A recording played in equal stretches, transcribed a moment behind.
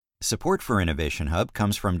Support for Innovation Hub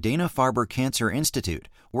comes from Dana-Farber Cancer Institute,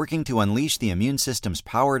 working to unleash the immune system's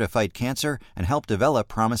power to fight cancer and help develop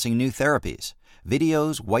promising new therapies.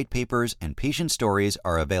 Videos, white papers, and patient stories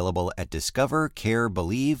are available at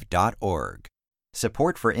discovercarebelieve.org.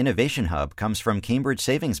 Support for Innovation Hub comes from Cambridge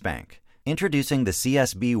Savings Bank. Introducing the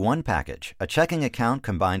CSB One package, a checking account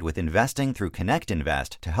combined with investing through Connect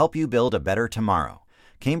Invest to help you build a better tomorrow.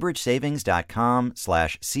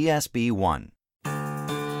 CambridgeSavings.com/CSB1.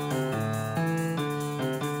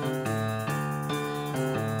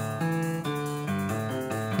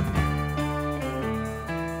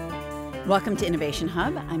 Welcome to Innovation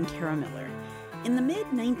Hub. I'm Kara Miller. In the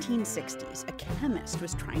mid-1960s, a chemist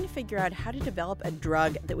was trying to figure out how to develop a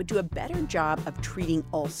drug that would do a better job of treating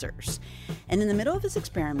ulcers. And in the middle of his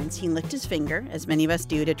experiments, he licked his finger, as many of us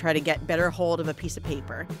do, to try to get better hold of a piece of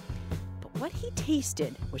paper. But what he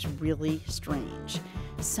tasted was really strange.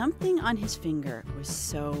 Something on his finger was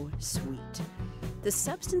so sweet. The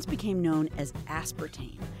substance became known as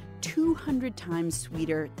aspartame, 200 times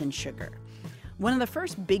sweeter than sugar. One of the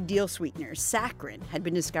first big deal sweeteners, saccharin, had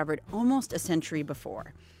been discovered almost a century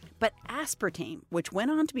before. But aspartame, which went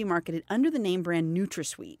on to be marketed under the name brand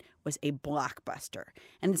NutraSweet, was a blockbuster.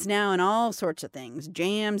 And it's now in all sorts of things,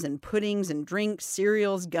 jams and puddings and drinks,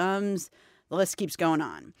 cereals, gums, the list keeps going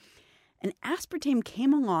on. And aspartame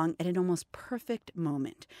came along at an almost perfect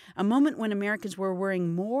moment, a moment when Americans were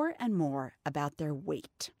worrying more and more about their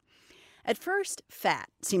weight. At first, fat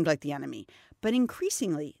seemed like the enemy, but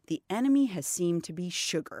increasingly, the enemy has seemed to be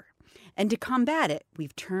sugar. And to combat it,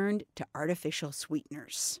 we've turned to artificial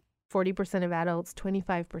sweeteners. 40% of adults,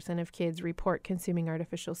 25% of kids report consuming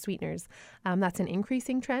artificial sweeteners. That's an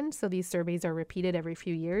increasing trend, so these surveys are repeated every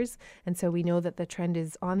few years, and so we know that the trend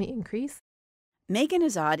is on the increase. Megan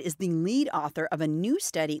Azad is the lead author of a new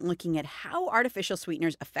study looking at how artificial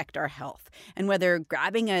sweeteners affect our health and whether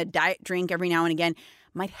grabbing a diet drink every now and again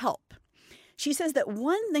might help. She says that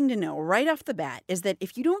one thing to know right off the bat is that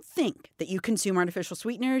if you don't think that you consume artificial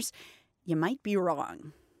sweeteners, you might be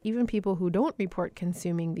wrong. Even people who don't report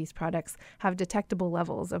consuming these products have detectable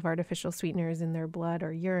levels of artificial sweeteners in their blood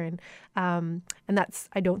or urine. And that's,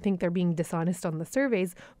 I don't think they're being dishonest on the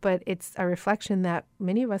surveys, but it's a reflection that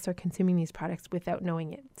many of us are consuming these products without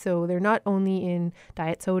knowing it. So they're not only in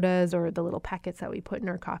diet sodas or the little packets that we put in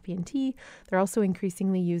our coffee and tea, they're also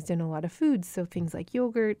increasingly used in a lot of foods. So things like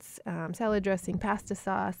yogurts, salad dressing, pasta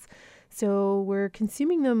sauce. So we're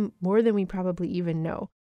consuming them more than we probably even know.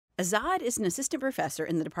 Azad is an assistant professor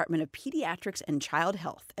in the Department of Pediatrics and Child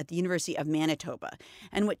Health at the University of Manitoba,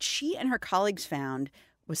 and what she and her colleagues found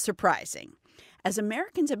was surprising. As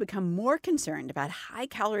Americans have become more concerned about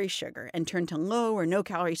high-calorie sugar and turned to low or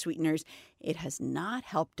no-calorie sweeteners, it has not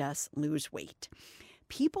helped us lose weight.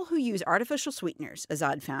 People who use artificial sweeteners,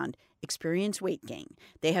 Azad found, experience weight gain.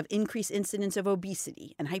 They have increased incidence of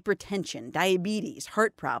obesity and hypertension, diabetes,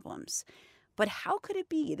 heart problems. But how could it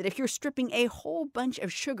be that if you're stripping a whole bunch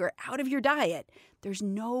of sugar out of your diet, there's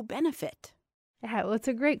no benefit? Yeah, well, it's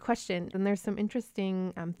a great question, and there's some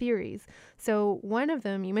interesting theories. So one of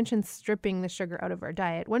them, you mentioned stripping the sugar out of our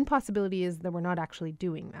diet. One possibility is that we're not actually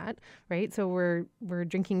doing that, right? So we're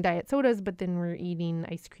drinking diet sodas, but then we're eating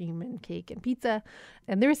ice cream and cake and pizza.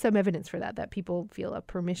 And there is some evidence for that people feel a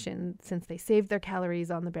permission, since they saved their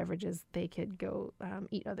calories on the beverages, they could go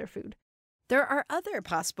eat other food. There are other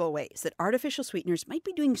possible ways that artificial sweeteners might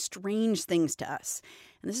be doing strange things to us.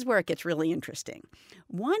 And this is where it gets really interesting.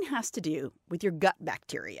 One has to do with your gut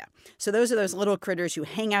bacteria. So those are those little critters who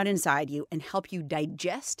hang out inside you and help you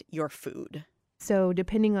digest your food. So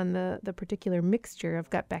depending on the particular mixture of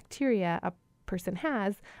gut bacteria a person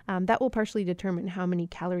has, that will partially determine how many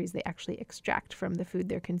calories they actually extract from the food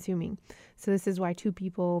they're consuming. So this is why two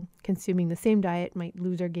people consuming the same diet might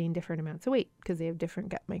lose or gain different amounts of weight, because they have different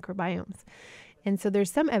gut microbiomes. And so there's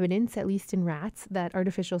some evidence, at least in rats, that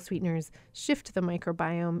artificial sweeteners shift the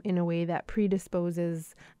microbiome in a way that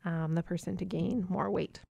predisposes the person to gain more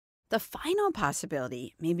weight. The final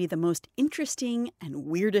possibility may be the most interesting and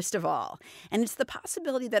weirdest of all, and it's the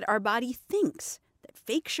possibility that our body thinks that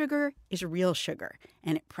fake sugar is real sugar,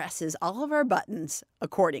 and it presses all of our buttons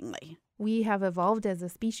accordingly. We have evolved as a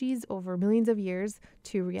species over millions of years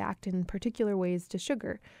to react in particular ways to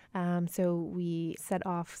sugar. So we set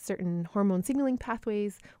off certain hormone signaling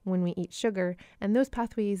pathways when we eat sugar, and those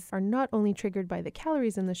pathways are not only triggered by the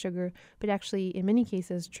calories in the sugar, but actually in many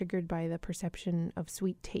cases triggered by the perception of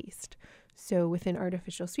sweet taste. So with an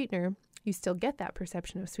artificial sweetener, you still get that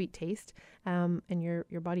perception of sweet taste, and your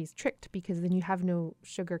body's tricked because then you have no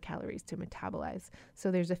sugar calories to metabolize. So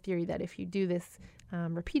there's a theory that if you do this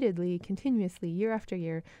repeatedly, continuously, year after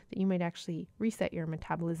year, that you might actually reset your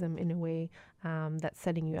metabolism in a way that's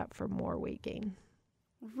setting you up for more weight gain.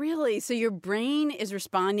 Really? So your brain is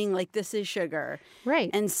responding like this is sugar. Right.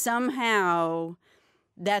 And somehow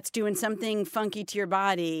that's doing something funky to your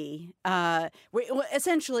body.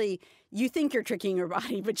 Essentially, you think you're tricking your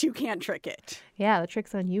body, but you can't trick it. Yeah, the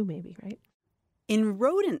trick's on you maybe, right? In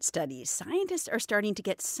rodent studies, scientists are starting to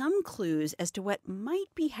get some clues as to what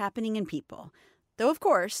might be happening in people. Though, of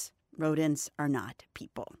course, rodents are not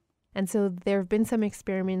people. And so there have been some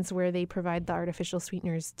experiments where they provide the artificial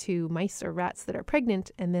sweeteners to mice or rats that are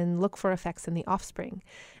pregnant and then look for effects in the offspring.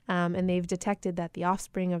 And they've detected that the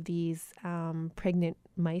offspring of these pregnant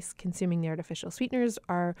mice consuming the artificial sweeteners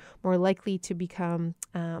are more likely to become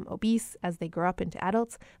obese as they grow up into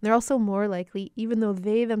adults. And they're also more likely, even though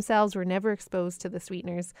they themselves were never exposed to the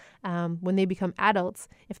sweeteners, when they become adults,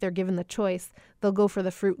 if they're given the choice, they'll go for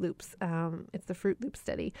the Fruit Loops. It's the Fruit Loop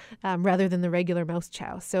study, rather than the regular mouse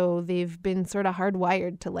chow. So they've been sort of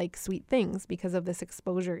hardwired to like sweet things because of this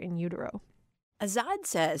exposure in utero. Azad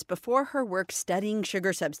says before her work studying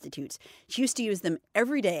sugar substitutes, she used to use them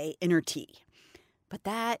every day in her tea. But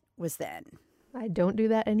that was then. I don't do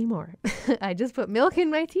that anymore. I just put milk in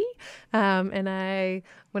my tea, and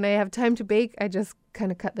when I have time to bake, I just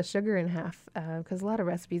kind of cut the sugar in half because a lot of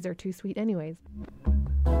recipes are too sweet anyways.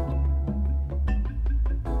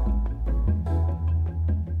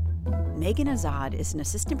 Megan Azad is an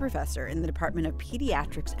assistant professor in the Department of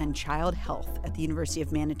Pediatrics and Child Health at the University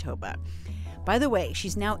of Manitoba. By the way,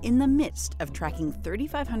 she's now in the midst of tracking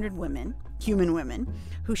 3,500 women, human women,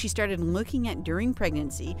 who she started looking at during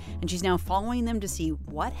pregnancy, and she's now following them to see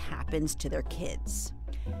what happens to their kids.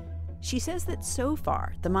 She says that so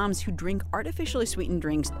far, the moms who drink artificially sweetened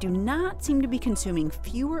drinks do not seem to be consuming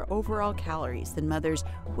fewer overall calories than mothers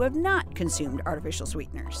who have not consumed artificial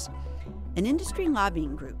sweeteners. An industry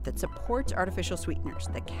lobbying group that supports artificial sweeteners,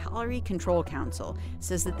 the Calorie Control Council,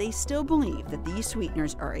 says that they still believe that these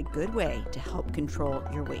sweeteners are a good way to help control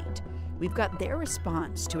your weight. We've got their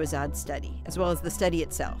response to Azad's study, as well as the study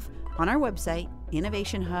itself, on our website,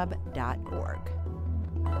 innovationhub.org.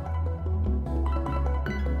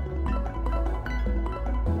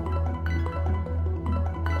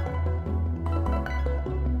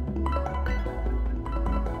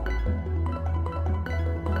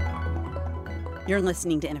 You're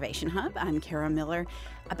listening to Innovation Hub. I'm Kara Miller.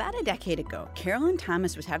 About a decade ago, Carolyn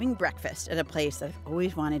Thomas was having breakfast at a place that I've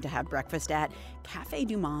always wanted to have breakfast at, Café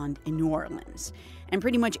du Monde in New Orleans. And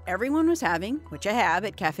pretty much everyone was having, which I have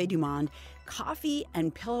at Café du Monde, coffee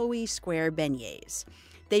and pillowy square beignets.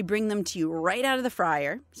 They bring them to you right out of the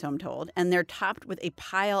fryer, so I'm told, and they're topped with a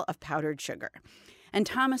pile of powdered sugar. And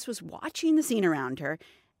Thomas was watching the scene around her,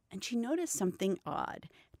 and she noticed something odd.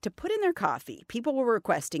 To put in their coffee, people were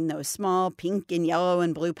requesting those small pink and yellow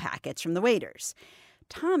and blue packets from the waiters.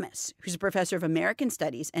 Thomas, who's a professor of American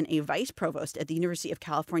Studies and a vice provost at the University of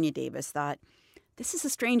California, Davis, thought, this is a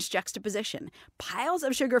strange juxtaposition. Piles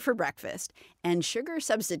of sugar for breakfast and sugar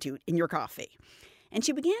substitute in your coffee. And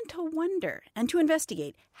she began to wonder and to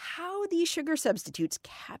investigate how these sugar substitutes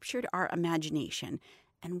captured our imagination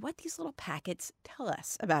and what these little packets tell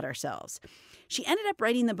us about ourselves. She ended up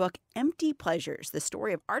writing the book Empty Pleasures, the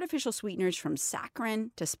story of artificial sweeteners from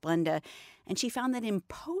saccharin to Splenda, and she found that in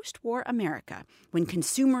post-war America, when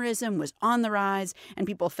consumerism was on the rise and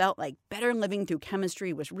people felt like better living through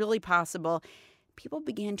chemistry was really possible, people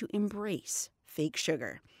began to embrace fake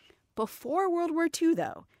sugar. Before World War II,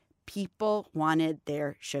 though, people wanted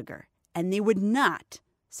their sugar, and they would not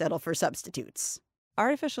settle for substitutes.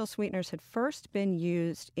 Artificial sweeteners had first been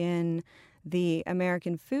used in the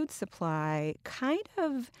American food supply kind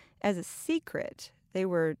of as a secret. They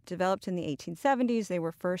were developed in the 1870s. They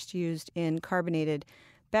were first used in carbonated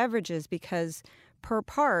beverages because per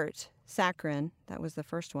part, saccharin, that was the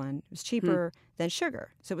first one, was cheaper than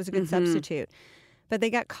sugar. So it was a good substitute. But they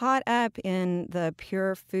got caught up in the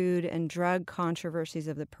pure food and drug controversies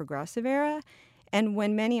of the Progressive era. And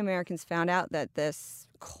when many Americans found out that this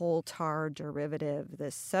coal tar derivative,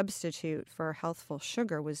 this substitute for healthful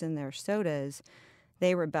sugar was in their sodas,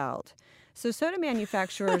 they rebelled. So soda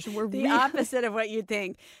manufacturers were the opposite of what you'd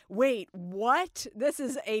think. Wait, what? This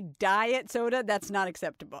is a diet soda? That's not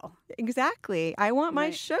acceptable. Exactly. I want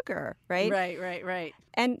my sugar, right? Right.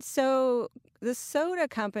 And so the soda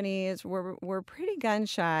companies were pretty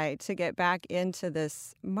gun-shy to get back into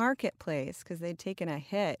this marketplace because they'd taken a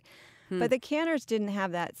hit. But the canners didn't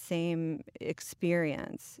have that same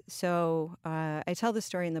experience. So I tell the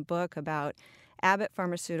story in the book about Abbott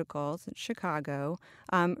Pharmaceuticals in Chicago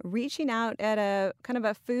reaching out at a kind of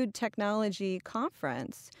a food technology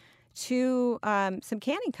conference to some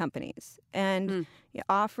canning companies and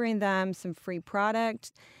offering them some free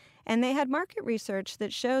product. And they had market research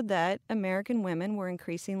that showed that American women were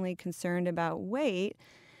increasingly concerned about weight.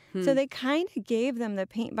 So they kind of gave them the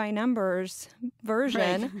paint by numbers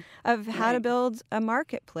version of how to build a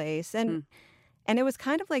marketplace. And it was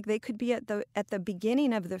kind of like they could be at the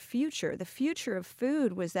beginning of the future. The future of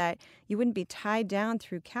food was that you wouldn't be tied down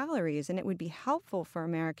through calories, and it would be helpful for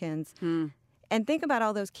Americans. And think about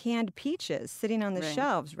all those canned peaches sitting on the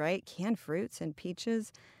shelves, right? Canned fruits and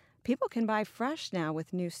peaches. People can buy fresh now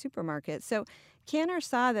with new supermarkets. So Canner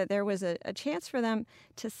saw that there was a chance for them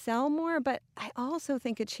to sell more, but I also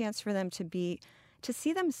think a chance for them to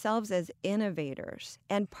see themselves as innovators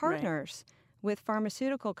and partners with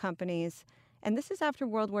pharmaceutical companies. And this is after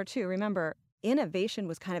World War II. Remember, innovation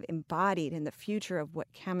was kind of embodied in the future of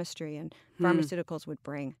what chemistry and pharmaceuticals would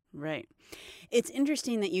bring. Right. It's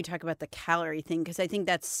interesting that you talk about the calorie thing, because I think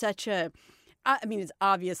that's such a... I mean, it's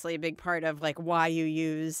obviously a big part of like why you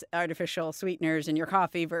use artificial sweeteners in your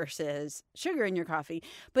coffee versus sugar in your coffee.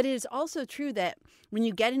 But it is also true that when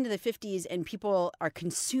you get into the 50s and people are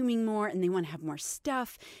consuming more and they want to have more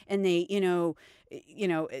stuff and they,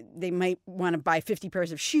 they might want to buy 50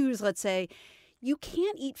 pairs of shoes, let's say, you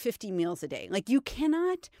can't eat 50 meals a day. Like you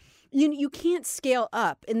cannot... You can't scale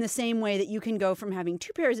up in the same way that you can go from having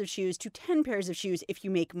 2 pairs of shoes to 10 pairs of shoes if you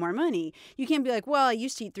make more money. You can't be like, well, I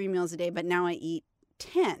used to eat 3 meals a day, but now I eat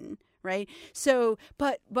 10, right? So,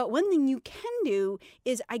 but one thing you can do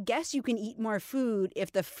is I guess you can eat more food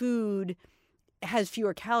if the food has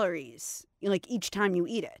fewer calories, like each time you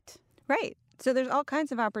eat it. Right. So there's all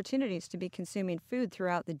kinds of opportunities to be consuming food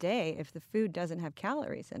throughout the day if the food doesn't have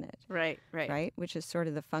calories in it. Right. Right, which is sort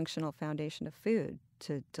of the functional foundation of food,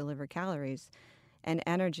 to deliver calories and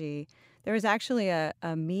energy. There was actually a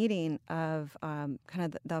meeting of kind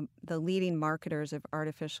of the leading marketers of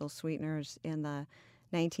artificial sweeteners in the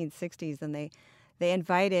 1960s, and they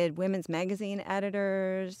invited women's magazine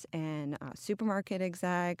editors and supermarket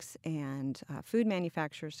execs and food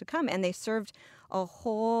manufacturers to come, and they served a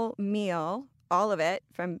whole meal, all of it,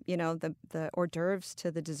 from the hors d'oeuvres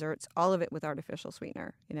to the desserts, all of it with artificial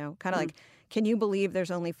sweetener. Kind of like, can you believe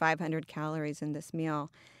there's only 500 calories in this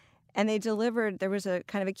meal? And they delivered. There was a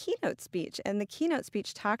kind of a keynote speech, and the keynote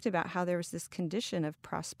speech talked about how there was this condition of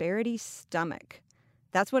prosperity stomach.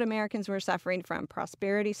 That's what Americans were suffering from,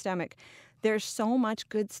 prosperity stomach. There's so much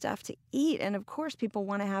good stuff to eat, and of course people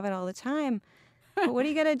want to have it all the time. But what are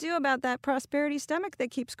you going to do about that prosperity stomach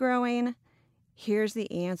that keeps growing? Here's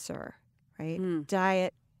the answer, right?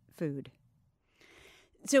 Diet food.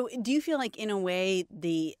 So do you feel like, in a way,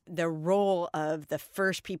 the role of the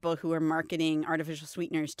first people who were marketing artificial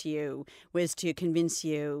sweeteners to you was to convince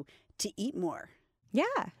you to eat more? Yeah,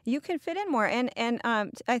 you can fit in more. And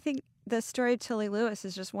I think the story of Tilly Lewis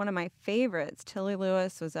is just one of my favorites. Tilly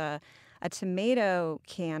Lewis was a tomato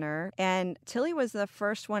canner, and Tilly was the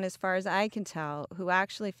first one, as far as I can tell, who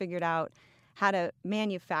actually figured out how to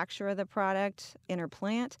manufacture the product in her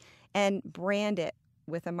plant and brand it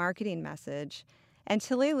with a marketing message. And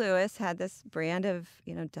Tilly Lewis had this brand of,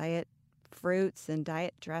 diet fruits and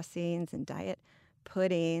diet dressings and diet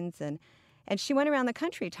puddings. And she went around the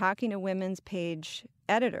country talking to women's page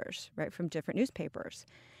editors, right, from different newspapers.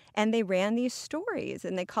 And they ran these stories,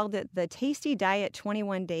 and they called it the Tasty Diet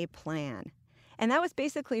 21-Day Plan. And that was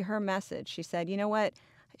basically her message. She said, you know what?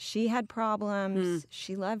 She had problems.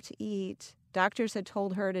 She loved to eat. Doctors had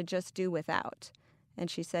told her to just do without. And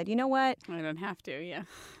she said, you know what? I don't have to, yeah.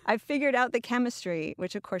 I figured out the chemistry,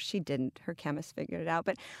 which of course she didn't. Her chemist figured it out.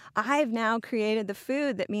 But I've now created the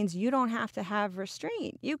food that means you don't have to have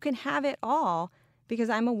restraint. You can have it all because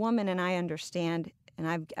I'm a woman and I understand,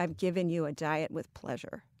 and I've given you a diet with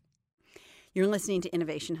pleasure. You're listening to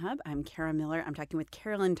Innovation Hub. I'm Kara Miller. I'm talking with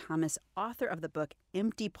Carolyn Thomas, author of the book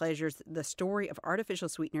Empty Pleasures, the story of artificial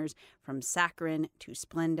sweeteners from saccharin to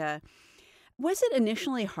Splenda. Was it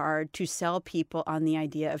initially hard to sell people on the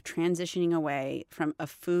idea of transitioning away from a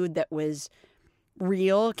food that was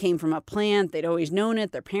real, came from a plant, they'd always known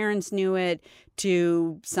it, their parents knew it,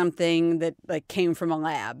 to something that came from a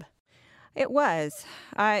lab? It was.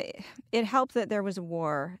 It helped that there was a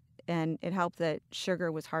war, and it helped that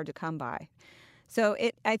sugar was hard to come by. So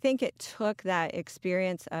I think it took that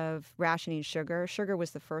experience of rationing sugar. Sugar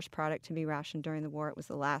was the first product to be rationed during the war. It was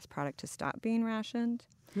the last product to stop being rationed.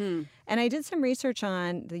 And I did some research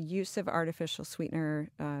on the use of artificial sweetener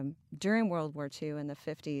during World War II in the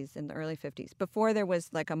 50s, in the early 50s, before there was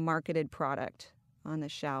like a marketed product on the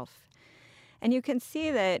shelf. And you can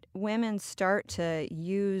see that women start to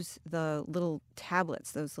use the little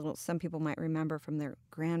tablets, those little, some people might remember from their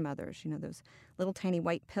grandmothers, you know, those little tiny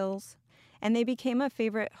white pills. And they became a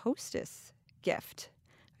favorite hostess gift,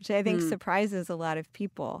 which I think surprises a lot of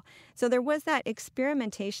people. So there was that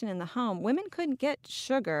experimentation in the home. Women couldn't get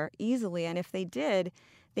sugar easily, and if they did,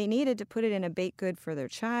 they needed to put it in a baked good for their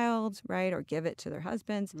child, right, or give it to their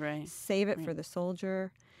husbands, save it for the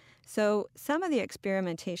soldier. So some of the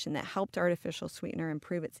experimentation that helped artificial sweetener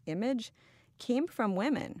improve its image came from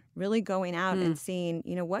women really going out and seeing,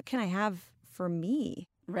 you know, what can I have for me?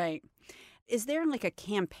 Right. Is there like a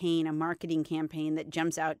campaign, a marketing campaign that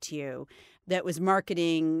jumps out to you that was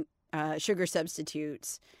marketing sugar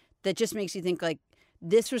substitutes that just makes you think like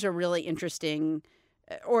this was a really interesting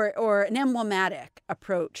or an emblematic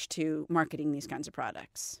approach to marketing these kinds of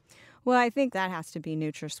products? Well, I think that has to be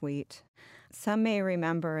NutraSweet. Some may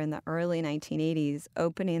remember in the early 1980s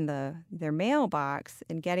opening their mailbox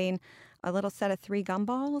and getting a little set of 3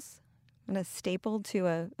 gumballs and stapled to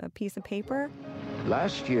a piece of paper.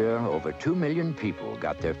 Last year, over 2 million people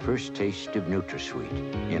got their first taste of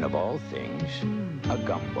NutraSweet. In, of all things, a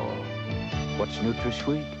gumball. What's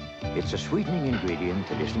NutraSweet? It's a sweetening ingredient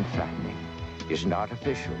that isn't fattening, isn't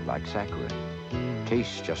artificial like saccharin,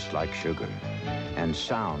 tastes just like sugar, and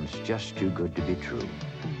sounds just too good to be true.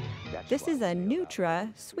 This is a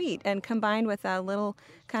NutraSweet, and combined with a little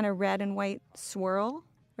kind of red and white swirl,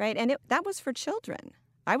 right? And that was for children.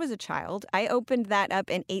 I was a child. I opened that up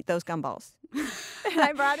and ate those gumballs. And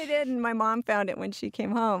I brought it in, and my mom found it when she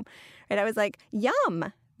came home. And I was like,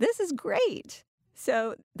 yum, this is great.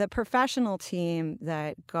 So the professional team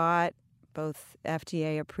that got both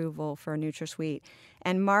FDA approval for NutraSweet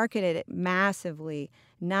and marketed it massively,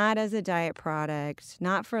 not as a diet product,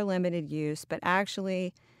 not for limited use, but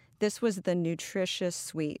actually this was the nutritious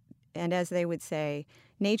sweet. And as they would say,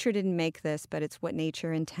 nature didn't make this, but it's what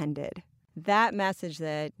nature intended. That message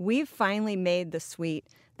that we've finally made the sweet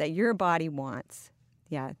that your body wants.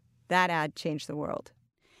 Yeah, that ad changed the world.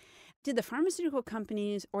 Did the pharmaceutical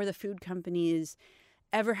companies or the food companies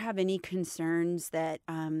ever have any concerns that,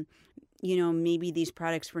 maybe these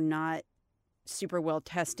products were not super well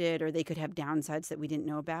tested or they could have downsides that we didn't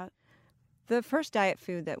know about? The first diet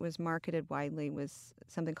food that was marketed widely was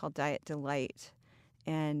something called Diet Delight.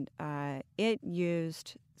 And it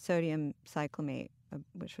used sodium cyclamate,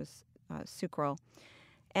 which was sucrol.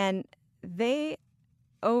 And they,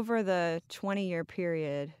 over the 20-year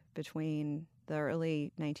period between the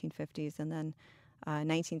early 1950s and then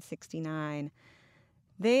 1969,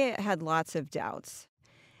 they had lots of doubts.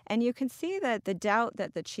 And you can see that the doubt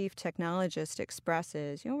that the chief technologist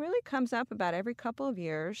expresses, really comes up about every couple of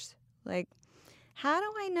years. Like, how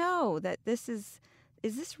do I know that is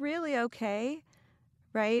this really okay?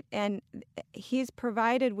 Right? And he's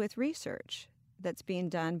provided with research that's being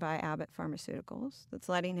done by Abbott Pharmaceuticals that's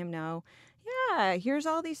letting him know, yeah, here's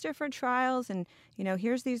all these different trials and,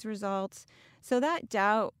 here's these results. So that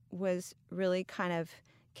doubt was really kind of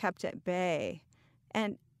kept at bay.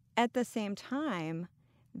 And at the same time,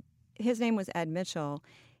 his name was Ed Mitchell.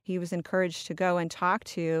 He was encouraged to go and talk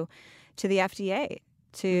to the FDA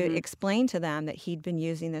to explain to them that he'd been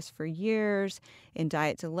using this for years in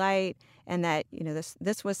Diet Delight and that,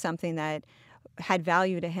 this was something that had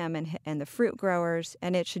value to him and the fruit growers,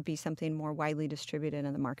 and it should be something more widely distributed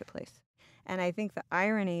in the marketplace. And I think the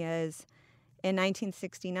irony is in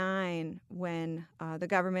 1969, when the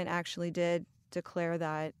government actually did declare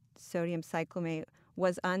that sodium cyclamate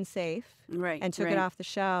was unsafe and took it off the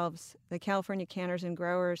shelves, the California canners and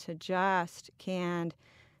growers had just canned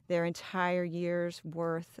their entire year's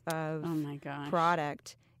worth of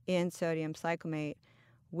product in sodium cyclamate,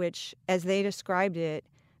 which, as they described it,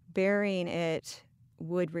 burying it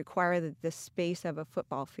would require the space of a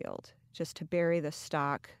football field just to bury the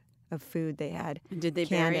stock of food they had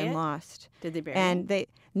canned and lost. Did they bury it? And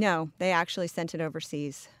they actually sent it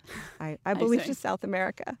overseas. I believe to South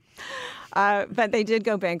America. But they did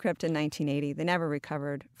go bankrupt in 1980. They never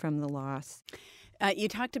recovered from the loss. You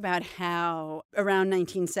talked about how around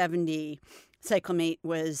 1970, cyclamate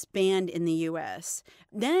was banned in the U.S.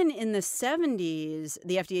 Then in the 70s,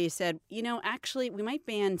 the FDA said, actually, we might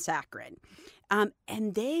ban saccharin.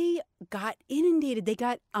 And they got inundated. They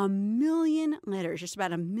got 1 million letters, just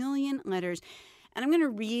about 1 million letters. And I'm going to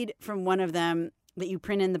read from one of them that you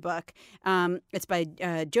print in the book. It's by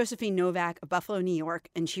Josephine Novak of Buffalo, New York,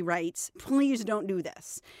 and she writes, "Please don't do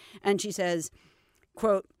this." And she says,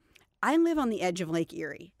 quote, "I live on the edge of Lake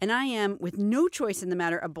Erie, and I am, with no choice in the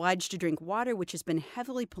matter, obliged to drink water which has been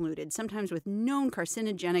heavily polluted, sometimes with known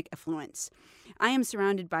carcinogenic effluents. I am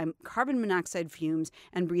surrounded by carbon monoxide fumes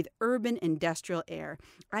and breathe urban industrial air.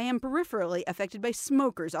 I am peripherally affected by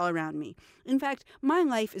smokers all around me. In fact, my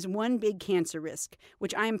life is one big cancer risk,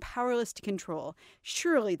 which I am powerless to control.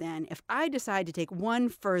 Surely then, if I decide to take one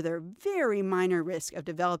further, very minor risk of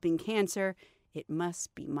developing cancer, it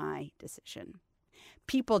must be my decision."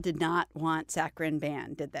 People did not want saccharin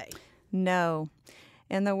banned, did they? No.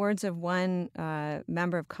 In the words of one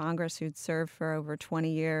member of Congress who'd served for over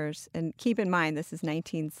 20 years, and keep in mind, this is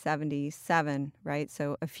 1977, right?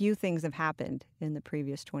 So a few things have happened in the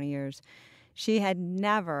previous 20 years. She had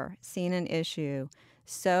never seen an issue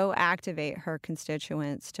so activate her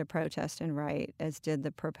constituents to protest and write as did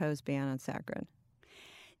the proposed ban on saccharin.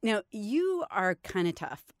 Now, you are kind of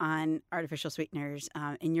tough on artificial sweeteners.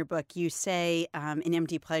 In your book, you say in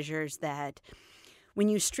Empty Pleasures that when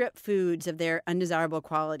you strip foods of their undesirable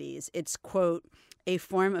qualities, it's, quote, "a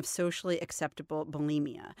form of socially acceptable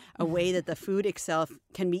bulimia, a way that the food itself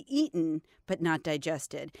can be eaten but not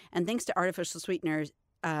digested. And thanks to artificial sweeteners,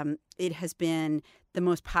 it has been the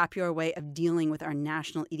most popular way of dealing with our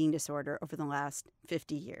national eating disorder over the last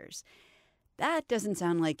 50 years. That doesn't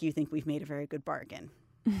sound like you think we've made a very good bargain.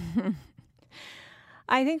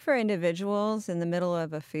 I think for individuals in the middle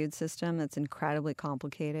of a food system that's incredibly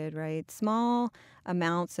complicated, right? Small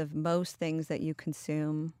amounts of most things that you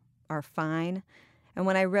consume are fine. And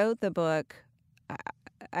when I wrote the book,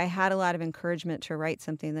 I had a lot of encouragement to write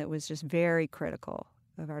something that was just very critical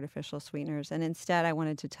of artificial sweeteners. And instead, I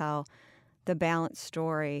wanted to tell the balanced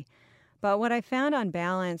story. But what I found on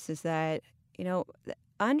balance is that,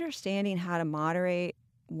 understanding how to moderate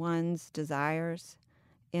one's desires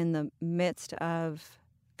in the midst of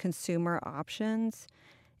consumer options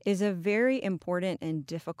is a very important and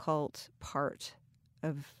difficult part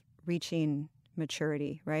of reaching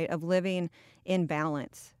maturity, right? Of living in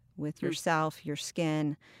balance with yourself, your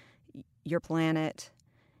skin, your planet.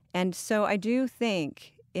 And so I do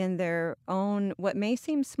think in their own, what may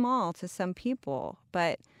seem small to some people,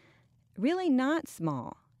 but really not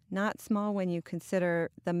small when you consider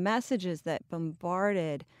the messages that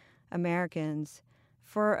bombarded Americans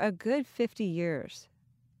for a good 50 years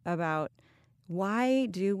about why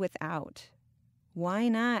do without? Why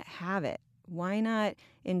not have it? Why not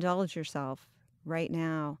indulge yourself right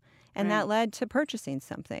now? And that led to purchasing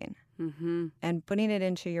something and putting it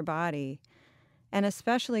into your body. And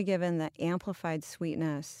especially given the amplified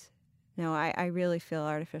sweetness, I really feel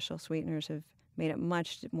artificial sweeteners have made it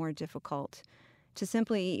much more difficult to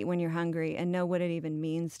simply eat when you're hungry and know what it even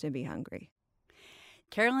means to be hungry.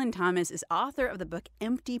 Carolyn Thomas is author of the book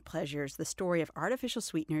Empty Pleasures, the story of artificial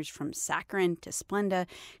sweeteners from saccharin to Splenda.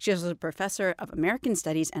 She is a professor of American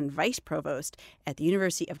Studies and vice provost at the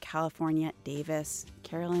University of California, Davis.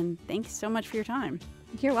 Carolyn, thanks so much for your time.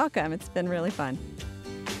 You're welcome. It's been really fun.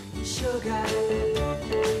 Sugar,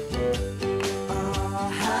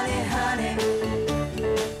 oh, honey,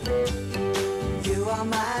 you are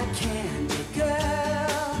my candy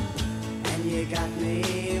girl, and you got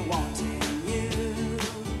me wanting.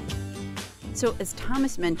 So as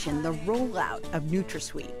Thomas mentioned, the rollout of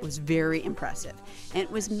NutraSweet was very impressive, and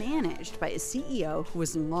it was managed by a CEO who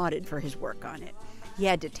was lauded for his work on it. He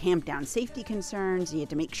had to tamp down safety concerns, he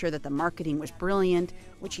had to make sure that the marketing was brilliant,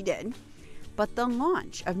 which he did. But the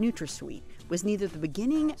launch of NutraSweet was neither the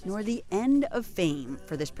beginning nor the end of fame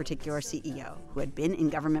for this particular CEO, who had been in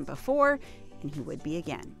government before, and he would be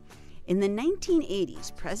again. In the 1980s,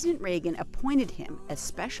 President Reagan appointed him as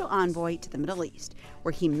special envoy to the Middle East,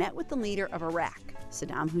 where he met with the leader of Iraq,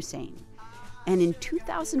 Saddam Hussein. And in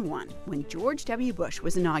 2001, when George W. Bush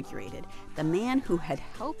was inaugurated, the man who had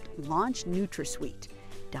helped launch NutraSweet,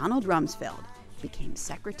 Donald Rumsfeld, became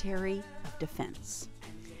Secretary of Defense.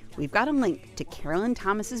 We've got a link to Carolyn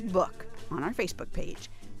Thomas's book on our Facebook page,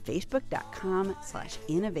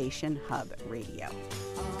 facebook.com/innovationhubradio.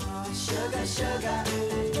 Sugar, sugar,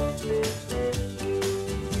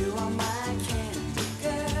 you are my candy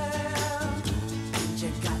girl, and you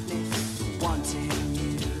got me wanting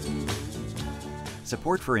you.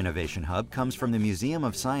 Support for Innovation Hub comes from the Museum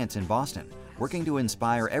of Science in Boston, working to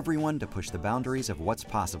inspire everyone to push the boundaries of what's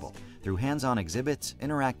possible through hands-on exhibits,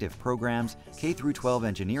 interactive programs, K-12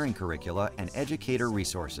 engineering curricula, and educator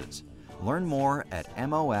resources. Learn more at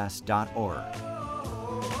mos.org.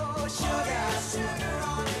 Oh, sugar, sugar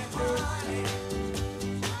on it, honey.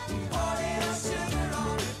 Pour a little sugar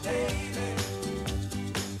on it, baby.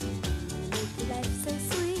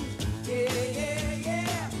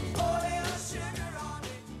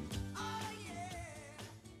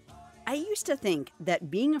 used to think that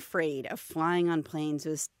being afraid of flying on planes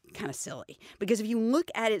was kind of silly because if you look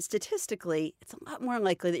at it statistically, it's a lot more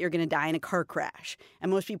likely that you're going to die in a car crash. And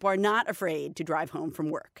most people are not afraid to drive home from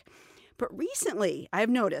work. But recently, I've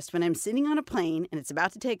noticed when I'm sitting on a plane and it's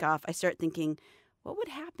about to take off, I start thinking, what would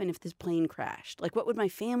happen if this plane crashed? Like, what would my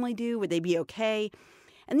family do? Would they be okay?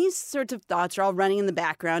 And these sorts of thoughts are all running in the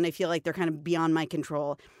background. I feel like they're kind of beyond my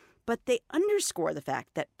control. But they underscore the fact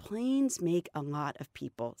that planes make a lot of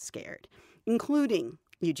people scared, including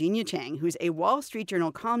Eugenia Chang, who's a Wall Street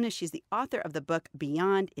Journal columnist. She's the author of the book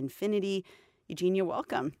Beyond Infinity. Eugenia,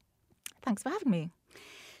 welcome. Thanks for having me.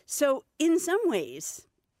 So in some ways,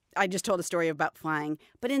 I just told a story about flying,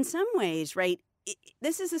 but in some ways, right,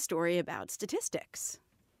 this is a story about statistics.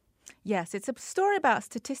 Yes, it's a story about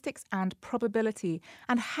statistics and probability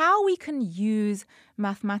and how we can use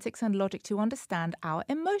mathematics and logic to understand our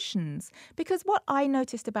emotions. Because what I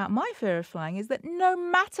noticed about my fear of flying is that no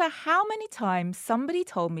matter how many times somebody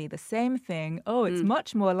told me the same thing, oh, it's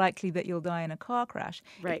much more likely that you'll die in a car crash,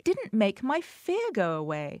 it didn't make my fear go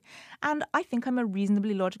away. And I think I'm a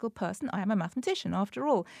reasonably logical person. I am a mathematician, after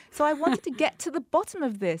all. So I wanted to get to the bottom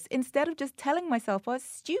of this instead of just telling myself I was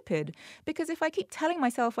stupid. Because if I keep telling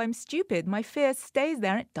myself I'm stupid, my fear stays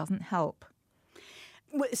there and it doesn't help.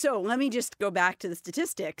 So let me just go back to the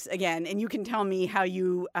statistics again, and you can tell me how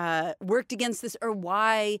you worked against this or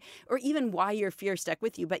why, or even why your fear stuck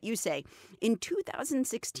with you. But you say in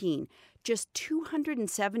 2016, just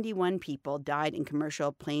 271 people died in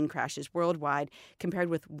commercial plane crashes worldwide, compared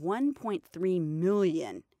with 1.3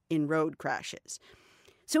 million in road crashes.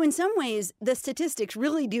 So in some ways, the statistics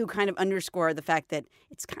really do kind of underscore the fact that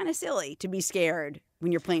it's kind of silly to be scared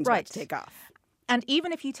when your plane's about to take off. And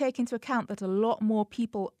even if you take into account that a lot more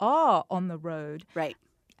people are on the road,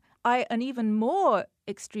 an even more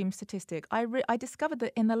extreme statistic, I discovered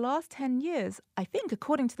that in the last 10 years, I think,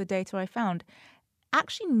 according to the data I found,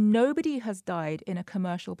 actually nobody has died in a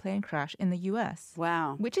commercial plane crash in the US.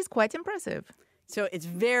 Wow. Which is quite impressive. So it's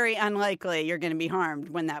very unlikely you're going to be harmed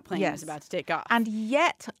when that plane is about to take off. And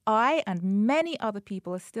yet I and many other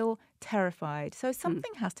people are still terrified. So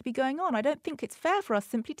something has to be going on. I don't think it's fair for us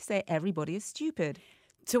simply to say everybody is stupid.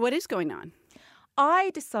 So what is going on? I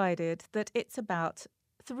decided that it's about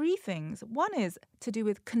three things. One is to do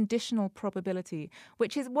with conditional probability,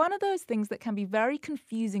 which is one of those things that can be very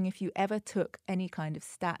confusing if you ever took any kind of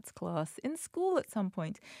stats class in school at some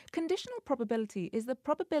point. Conditional probability is the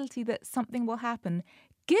probability that something will happen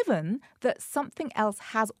given that something else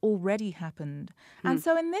has already happened. And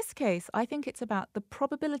so in this case, I think it's about the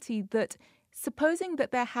probability that supposing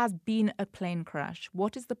that there has been a plane crash,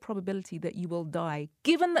 what is the probability that you will die,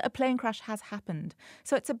 given that a plane crash has happened?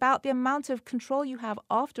 So it's about the amount of control you have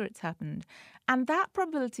after it's happened. And that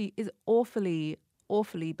probability is awfully,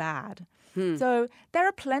 awfully bad. So there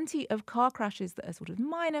are plenty of car crashes that are sort of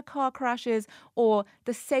minor car crashes, or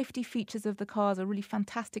the safety features of the cars are really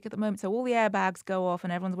fantastic at the moment. So all the airbags go off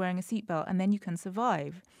and everyone's wearing a seatbelt and then you can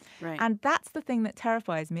survive. Right. And that's the thing that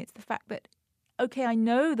terrifies me. It's the fact that okay, I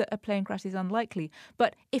know that a plane crash is unlikely,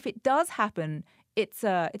 but if it does happen, it's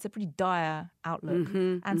a pretty dire outlook.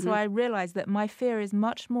 So I realized that my fear is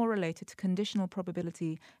much more related to conditional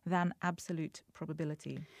probability than absolute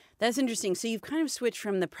probability. That's interesting. So you've kind of switched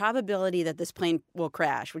from the probability that this plane will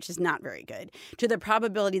crash, which is not very good, to the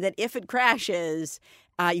probability that if it crashes,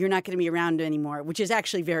 you're not going to be around anymore, which is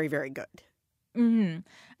actually very, very good.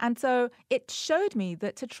 And so it showed me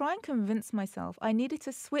that to try and convince myself, I needed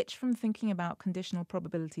to switch from thinking about conditional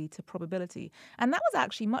probability to probability. And that was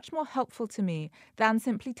actually much more helpful to me than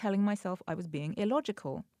simply telling myself I was being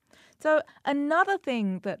illogical. So another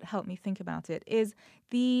thing that helped me think about it is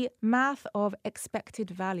the math of expected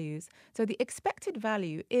values. So the expected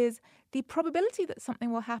value is the probability that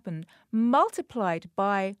something will happen multiplied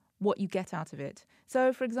by what you get out of it.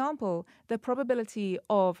 So, for example, the probability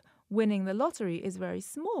of winning the lottery is very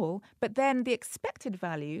small, but then the expected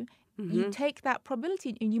value, you take that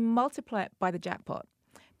probability and you multiply it by the jackpot,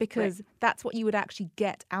 because that's what you would actually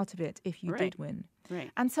get out of it if you did win.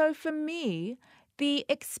 And so for me, the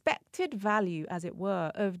expected value, as it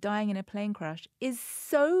were, of dying in a plane crash is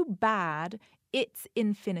so bad, it's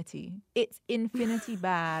infinity. It's infinity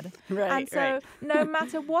bad. And so no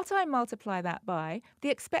matter what I multiply that by, the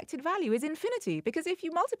expected value is infinity. Because if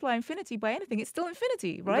you multiply infinity by anything, it's still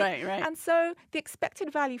infinity, right? And so the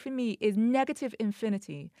expected value for me is negative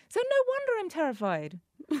infinity. So no wonder I'm terrified.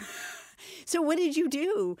 So what did you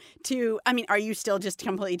do are you still just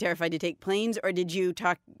completely terrified to take planes, or did you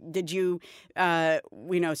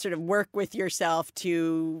sort of work with yourself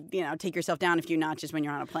to, take yourself down a few notches when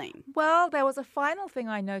you're on a plane? Well, there was a final thing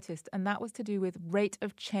I noticed, and that was to do with rate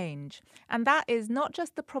of change. And that is not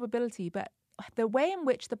just the probability, but the way in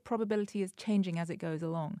which the probability is changing as it goes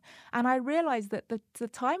along. And I realized that the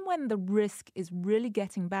time when the risk is really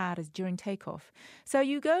getting bad is during takeoff. So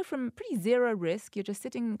you go from pretty zero risk, you're just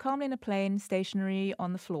sitting calmly in a plane, stationary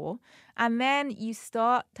on the floor, and then you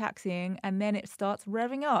start taxiing, and then it starts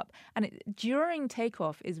revving up. And during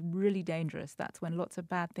takeoff is really dangerous. That's when lots of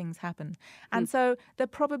bad things happen. And so the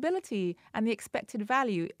probability and the expected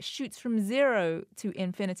value shoots from 0 to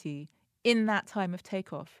infinity in that time of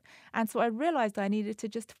takeoff. And so I realized I needed to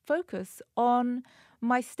just focus on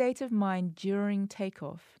my state of mind during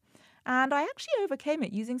takeoff. And I actually overcame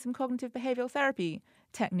it using some cognitive behavioral therapy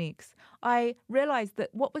techniques. I realized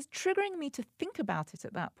that what was triggering me to think about it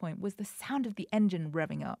at that point was the sound of the engine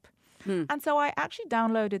revving up. And so I actually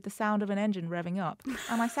downloaded the sound of an engine revving up,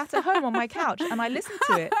 and I sat at home on my couch and I listened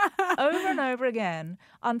to it over and over again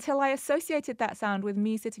until I associated that sound with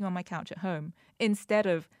me sitting on my couch at home instead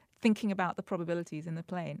of thinking about the probabilities in the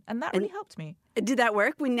plane. And that really helped me. Did that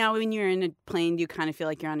work? When you're in a plane, do you kind of feel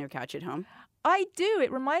like you're on your couch at home? I do.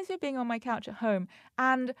 It reminds me of being on my couch at home.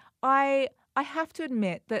 And I have to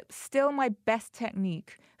admit that still my best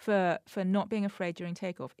technique for not being afraid during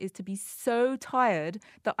takeoff is to be so tired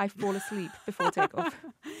that I fall asleep before takeoff.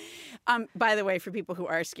 By the way, for people who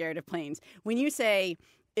are scared of planes, when you say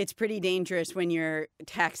it's pretty dangerous when you're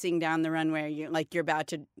taxiing down the runway, you're about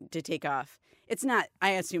to take off, it's not,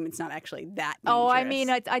 I assume it's not actually that dangerous. Oh, I mean,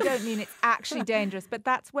 I don't mean it's actually dangerous, but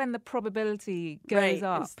that's when the probability goes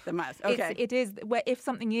up. It's the most. Okay. It is, where if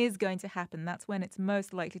something is going to happen, that's when it's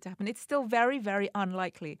most likely to happen. It's still very, very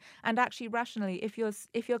unlikely. And actually, rationally, if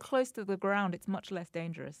you're close to the ground, it's much less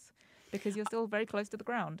dangerous because you're still very close to the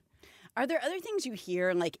ground. Are there other things you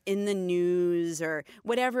hear, like in the news or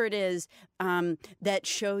whatever it is, that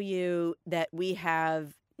show you that we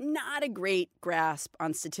have not a great grasp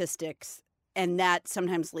on statistics, and that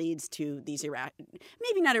sometimes leads to these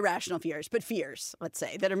maybe not irrational fears, but fears, let's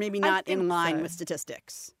say, that are maybe not in line with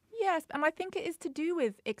statistics? Yes, and I think it is to do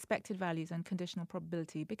with expected values and conditional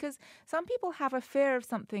probability, because some people have a fear of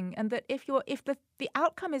something, and that if the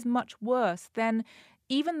outcome is much worse, then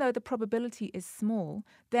even though the probability is small,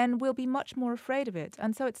 then we'll be much more afraid of it.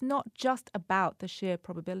 And so it's not just about the sheer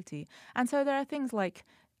probability. And so there are things like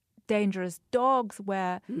dangerous dogs,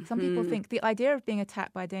 where some people think the idea of being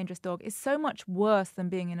attacked by a dangerous dog is so much worse than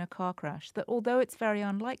being in a car crash that although it's very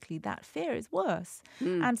unlikely, that fear is worse.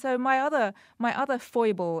 And so my other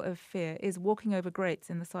foible of fear is walking over grates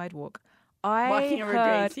in the sidewalk. Walking over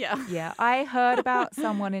grates, yeah. Yeah, I heard about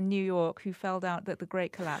someone in New York who fell down, that the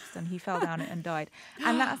grate collapsed and he fell down it and died.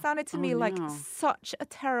 And that sounded to me like such a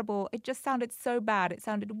terrible, it just sounded so bad. It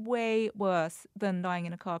sounded way worse than dying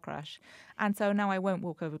in a car crash. And so now I won't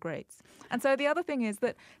walk over grates. And so the other thing is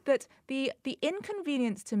that the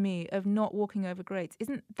inconvenience to me of not walking over grates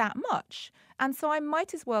isn't that much. And so I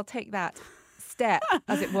might as well take that step,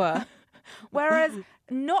 as it were. Whereas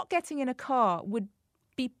not getting in a car would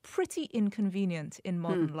be pretty inconvenient in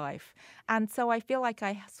modern life. And so I feel like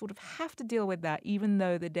I sort of have to deal with that, even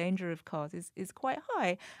though the danger of cars is quite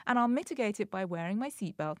high. And I'll mitigate it by wearing my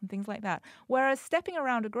seatbelt and things like that. Whereas stepping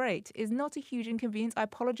around a grate is not a huge inconvenience. I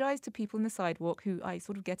apologize to people in the sidewalk who I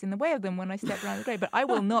sort of get in the way of them when I step around a grate, but I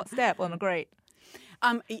will not step on a grate.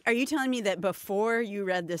 Are you telling me that before you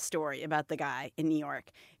read this story about the guy in New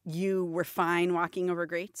York, you were fine walking over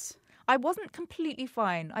grates? I wasn't completely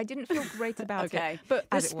fine. I didn't feel great about it. But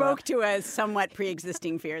this spoke to a somewhat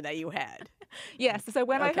pre-existing fear that you had. Yes. So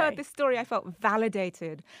when I heard this story, I felt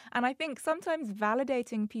validated. And I think sometimes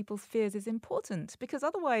validating people's fears is important, because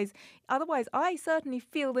otherwise I certainly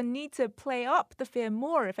feel the need to play up the fear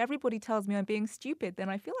more. If everybody tells me I'm being stupid, then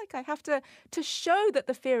I feel like I have to show that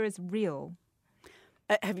the fear is real.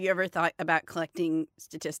 Have you ever thought about collecting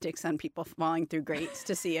statistics on people falling through grates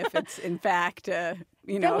to see if it's in fact a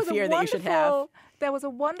fear that you should have? There was a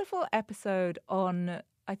wonderful episode on,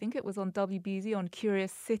 I think it was on WBZ, on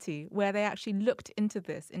Curious City, where they actually looked into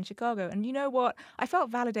this in Chicago. And you know what? I felt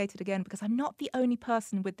validated again, because I'm not the only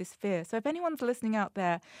person with this fear. So if anyone's listening out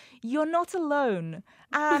there, you're not alone.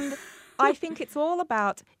 And I think it's all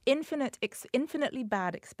about infinitely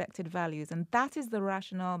bad expected values, and that is the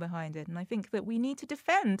rationale behind it. And I think that we need to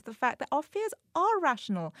defend the fact that our fears are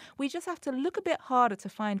rational. We just have to look a bit harder to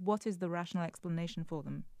find what is the rational explanation for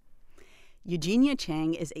them. Eugenia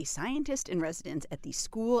Chang is a scientist in residence at the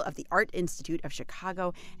School of the Art Institute of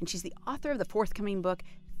Chicago, and she's the author of the forthcoming book,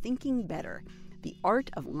 Thinking Better. The Art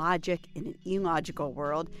of Logic in an Illogical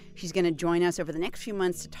World. She's going to join us over the next few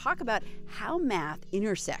months to talk about how math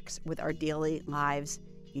intersects with our daily lives.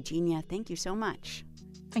 Eugenia, thank you so much.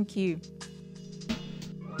 Thank you.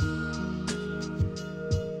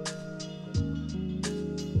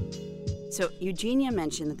 So Eugenia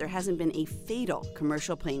mentioned that there hasn't been a fatal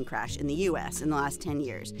commercial plane crash in the U.S. in the last 10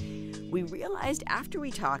 years. We realized after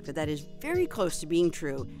we talked that is very close to being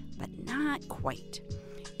true, but not quite.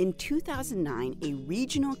 In 2009, a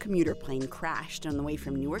regional commuter plane crashed on the way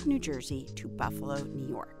from Newark, New Jersey to Buffalo, New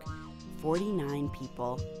York. 49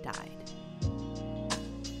 people died.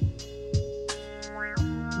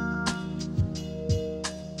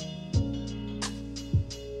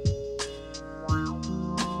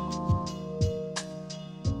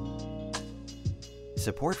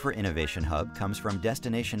 Support for Innovation Hub comes from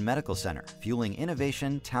Destination Medical Center, fueling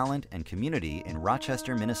innovation, talent, and community in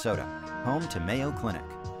Rochester, Minnesota, home to Mayo Clinic.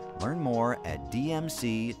 Learn more at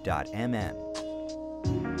dmc.mn.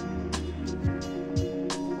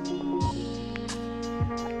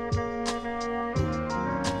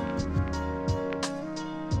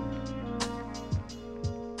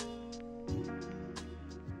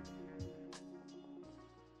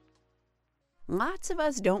 Lots of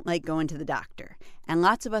us don't like going to the doctor, and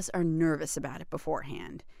lots of us are nervous about it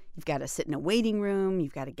beforehand. You've got to sit in a waiting room,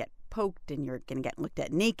 you've got to get poked, and you're going to get looked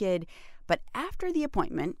at naked. But after the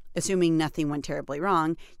appointment, assuming nothing went terribly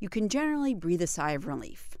wrong, you can generally breathe a sigh of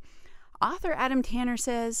relief. Author Adam Tanner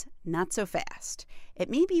says, not so fast. It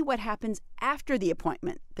may be what happens after the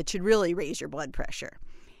appointment that should really raise your blood pressure.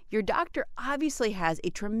 Your doctor obviously has a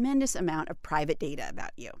tremendous amount of private data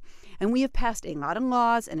about you. And we have passed a lot of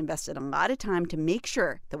laws and invested a lot of time to make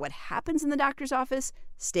sure that what happens in the doctor's office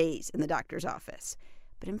stays in the doctor's office.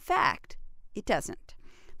 But in fact, it doesn't.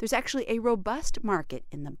 There's actually a robust market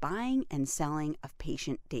in the buying and selling of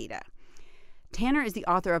patient data. Tanner is the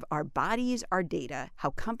author of Our Bodies, Our Data, How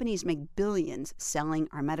Companies Make Billions Selling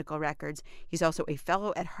Our Medical Records. He's also a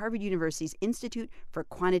fellow at Harvard University's Institute for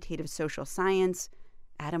Quantitative Social Science.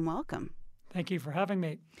 Adam, welcome. Thank you for having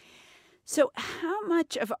me. So how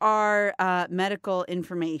much of our medical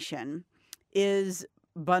information is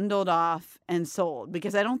bundled off and sold?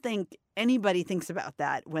 Because I don't think anybody thinks about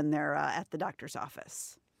that when they're at the doctor's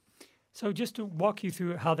office. So just to walk you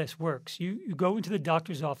through how this works, you go into the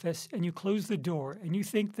doctor's office and you close the door and you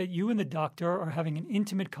think that you and the doctor are having an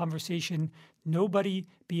intimate conversation. Nobody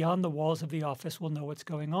beyond the walls of the office will know what's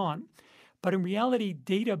going on. But in reality,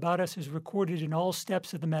 data about us is recorded in all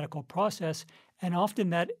steps of the medical process, and often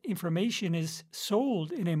that information is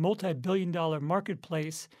sold in a multi-billion-dollar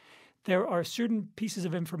marketplace. There are certain pieces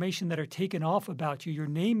of information that are taken off about you. Your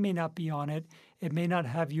name may not be on it. It may not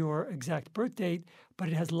have your exact birth date, but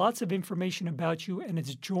it has lots of information about you, and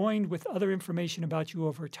it's joined with other information about you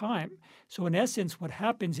over time. So in essence, what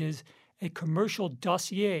happens is a commercial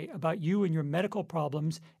dossier about you and your medical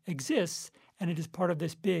problems exists, and it is part of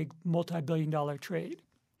this big multi-billion-dollar trade.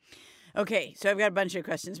 Okay, so I've got a bunch of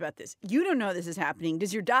questions about this. You don't know this is happening.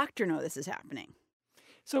 Does your doctor know this is happening?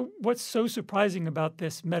 So what's so surprising about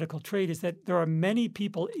this medical trade is that there are many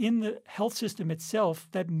people in the health system itself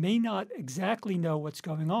that may not exactly know what's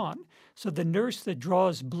going on. So the nurse that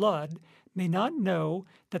draws blood may not know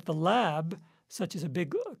that the lab, such as a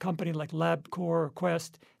big company like LabCorp or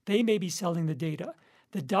Quest, they may be selling the data.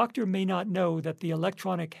 The doctor may not know that the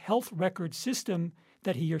electronic health record system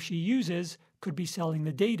that he or she uses could be selling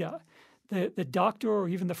the data. The doctor or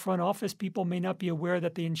even the front office people may not be aware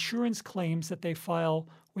that the insurance claims that they file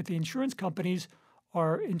with the insurance companies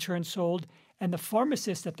are in turn sold. And the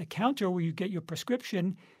pharmacist at the counter where you get your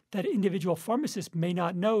prescription, that individual pharmacist may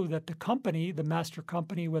not know that the company, the master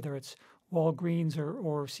company, whether it's Walgreens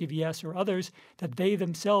or CVS or others, that they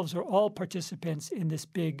themselves are all participants in this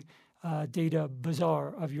big data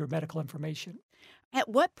bazaar of your medical information. At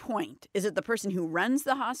what point is it the person who runs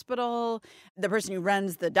the hospital, the person who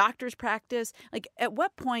runs the doctor's practice? Like, at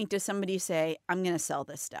what point does somebody say, I'm going to sell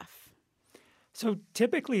this stuff? So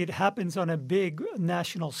typically it happens on a big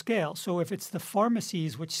national scale. So if it's the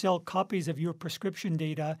pharmacies which sell copies of your prescription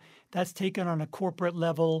data, that's taken on a corporate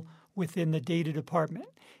level within the data department.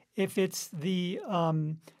 If it's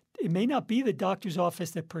it may not be the doctor's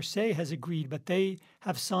office that per se has agreed, but they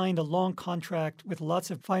have signed a long contract with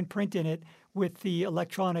lots of fine print in it with the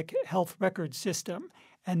electronic health record system.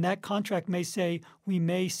 And that contract may say, we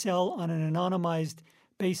may sell on an anonymized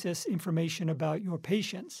basis information about your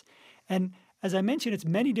patients. And as I mentioned, it's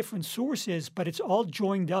many different sources, but it's all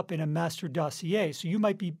joined up in a master dossier. So you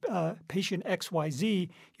might be patient XYZ,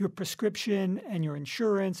 your prescription and your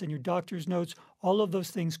insurance and your doctor's notes, all of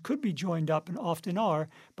those things could be joined up and often are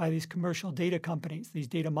by these commercial data companies, these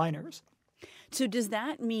data miners. So does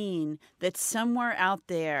that mean that somewhere out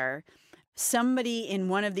there, somebody in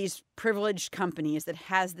one of these privileged companies that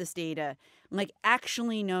has this data, like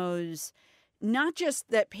actually knows not just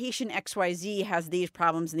that patient XYZ has these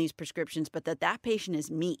problems and these prescriptions, but that patient is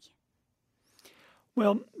me?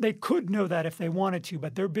 Well, they could know that if they wanted to,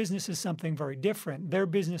 but their business is something very different. Their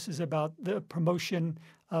business is about the promotion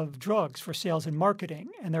of drugs for sales and marketing,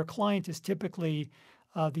 and their client is typically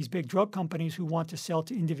these big drug companies who want to sell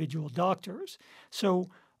to individual doctors. So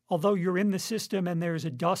although you're in the system and there's a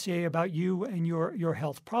dossier about you and your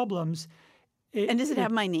health problems. And does it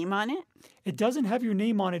have my name on it? It doesn't have your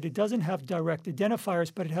name on it. It doesn't have direct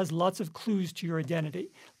identifiers, but it has lots of clues to your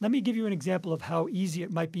identity. Let me give you an example of how easy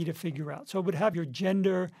it might be to figure out. So it would have your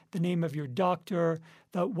gender, the name of your doctor,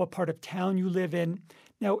 what part of town you live in.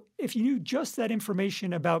 Now, if you knew just that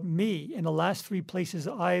information about me in the last 3 places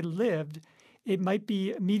I lived, it might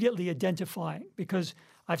be immediately identifying because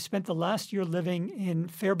I've spent the last year living in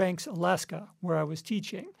Fairbanks, Alaska, where I was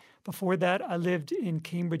teaching. Before that, I lived in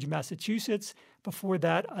Cambridge, Massachusetts. Before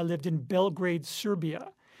that, I lived in Belgrade,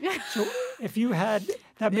 Serbia. So if you had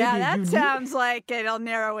that, maybe that sounds like it'll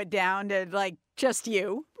narrow it down to like just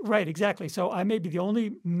you. Right, exactly. So I may be the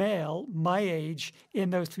only male my age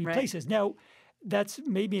in those 3 places. Now, that's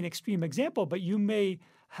maybe an extreme example, but you may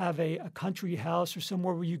have a country house or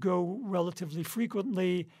somewhere where you go relatively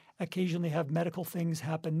frequently, occasionally have medical things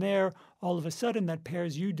happen there. All of a sudden, that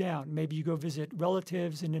pairs you down. Maybe you go visit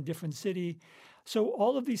relatives in a different city. So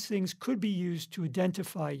all of these things could be used to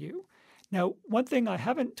identify you. Now, one thing I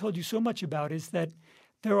haven't told you so much about is that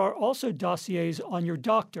there are also dossiers on your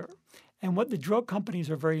doctor. And what the drug companies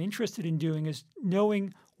are very interested in doing is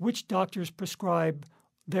knowing which doctors prescribe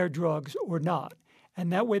their drugs or not.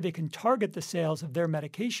 And that way they can target the sales of their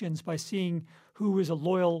medications by seeing who is a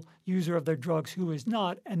loyal user of their drugs, who is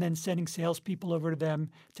not, and then sending salespeople over to them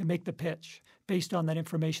to make the pitch based on that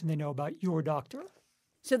information they know about your doctor.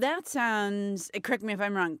 So that sounds, correct me if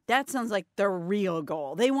I'm wrong, that sounds like the real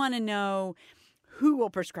goal. They want to know who will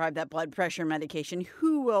prescribe that blood pressure medication,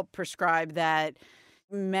 who will prescribe that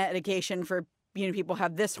medication for, people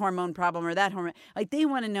have this hormone problem or that hormone. Like they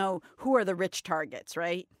want to know who are the rich targets,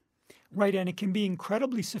 right? Right, and it can be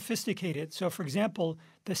incredibly sophisticated. So, for example,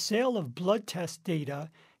 the sale of blood test data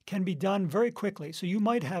can be done very quickly. So you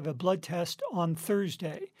might have a blood test on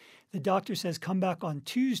Thursday. The doctor says, come back on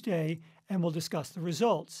Tuesday and we'll discuss the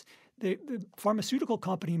results. The pharmaceutical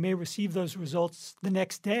company may receive those results the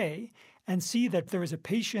next day and see that there is a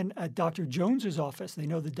patient at Dr. Jones's office. They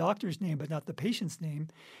know the doctor's name, but not the patient's name,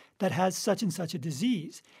 that has such and such a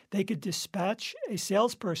disease. They could dispatch a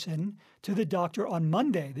salesperson to the doctor on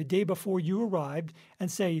Monday, the day before you arrived,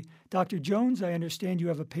 and say, Dr. Jones, I understand you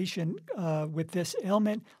have a patient with this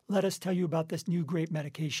ailment. Let us tell you about this new great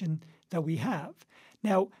medication that we have.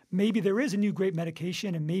 Now, maybe there is a new great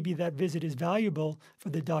medication and maybe that visit is valuable for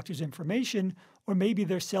the doctor's information, or maybe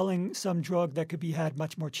they're selling some drug that could be had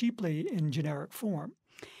much more cheaply in generic form.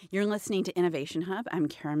 You're listening to Innovation Hub. I'm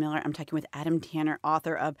Kara Miller. I'm talking with Adam Tanner,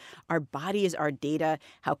 author of Our Bodies, Our Data,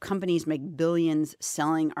 How Companies Make Billions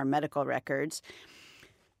Selling Our Medical Records.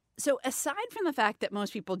 So aside from the fact that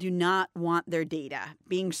most people do not want their data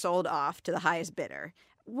being sold off to the highest bidder,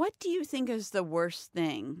 what do you think is the worst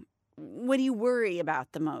thing? What do you worry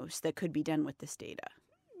about the most that could be done with this data?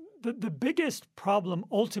 The biggest problem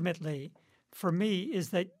ultimately for me is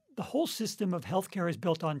that the whole system of healthcare is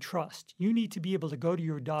built on trust. You need to be able to go to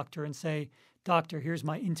your doctor and say, doctor, here's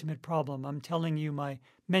my intimate problem. I'm telling you my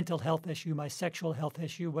mental health issue, my sexual health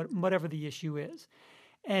issue, whatever the issue is.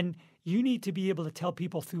 And you need to be able to tell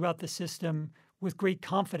people throughout the system with great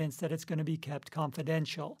confidence that it's going to be kept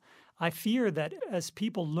confidential. I fear that as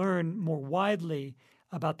people learn more widely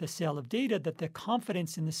about the sale of data, that the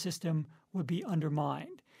confidence in the system would be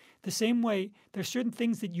undermined. The same way, there's certain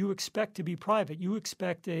things that you expect to be private. You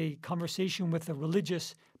expect a conversation with a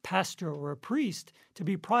religious pastor or a priest to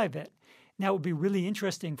be private. Now, it would be really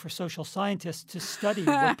interesting for social scientists to study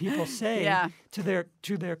what people say to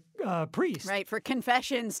their priest. Right, for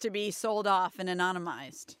confessions to be sold off and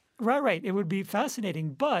anonymized. Right. It would be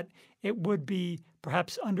fascinating, but it would be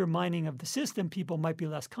perhaps undermining of the system. People might be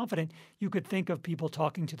less confident. You could think of people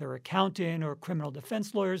talking to their accountant or criminal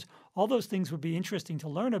defense lawyers. All those things would be interesting to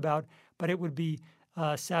learn about, but it would be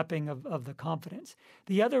sapping of the confidence.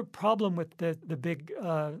 The other problem with the big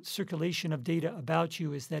circulation of data about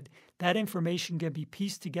you is that information can be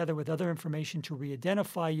pieced together with other information to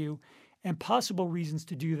re-identify you, and possible reasons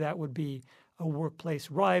to do that would be a workplace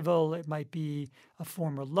rival, it might be a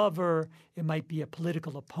former lover, it might be a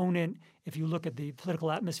political opponent. If you look at the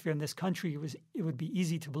political atmosphere in this country, it would be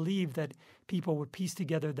easy to believe that people would piece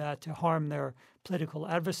together that to harm their political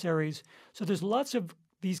adversaries. So there's lots of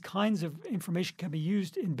these kinds of information can be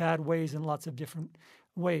used in bad ways in lots of different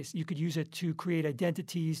ways. You could use it to create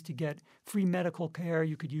identities to get free medical care.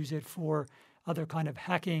 You could use it for other kind of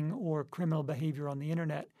hacking or criminal behavior on the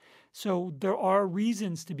internet. So there are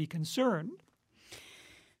reasons to be concerned.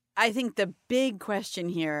 I think the big question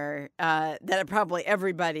here that probably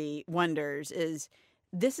everybody wonders is,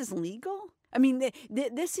 this is legal? I mean,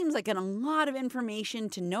 this seems like a lot of information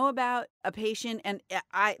to know about a patient. And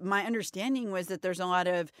my understanding was that there's a lot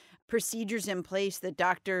of procedures in place that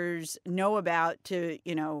doctors know about to,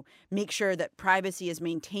 make sure that privacy is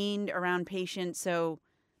maintained around patients. So,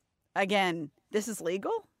 again, this is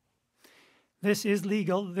legal? This is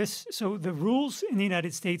legal. So the rules in the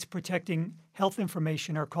United States protecting health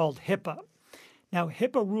information are called HIPAA. Now,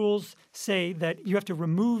 HIPAA rules say that you have to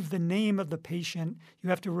remove the name of the patient. You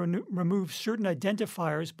have to remove certain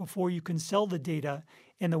identifiers before you can sell the data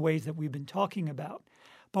in the ways that we've been talking about.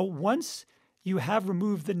 But once you have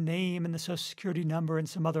removed the name and the Social Security number and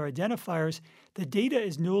some other identifiers, the data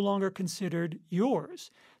is no longer considered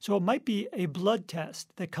yours. So it might be a blood test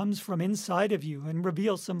that comes from inside of you and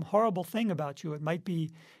reveals some horrible thing about you. It might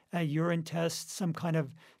be a urine test, some kind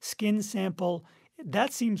of skin sample.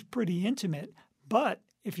 That seems pretty intimate. But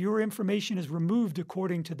if your information is removed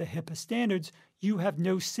according to the HIPAA standards, you have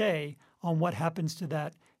no say on what happens to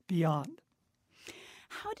that beyond.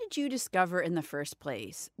 How did you discover in the first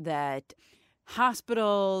place that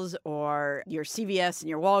hospitals or your CVS and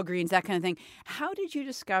your Walgreens, that kind of thing, how did you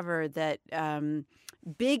discover that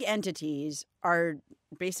big entities are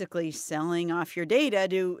basically selling off your data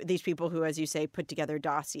to these people who, as you say, put together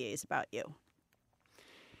dossiers about you?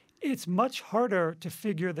 It's much harder to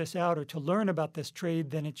figure this out or to learn about this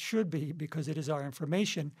trade than it should be because it is our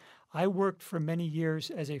information. I worked for many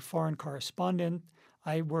years as a foreign correspondent.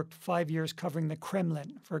 I worked 5 years covering the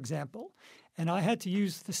Kremlin, for example. And I had to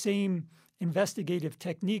use the same investigative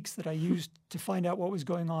techniques that I used to find out what was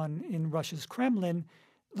going on in Russia's Kremlin.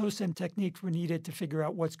 Those same techniques were needed to figure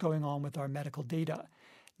out what's going on with our medical data.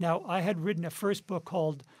 Now, I had written a first book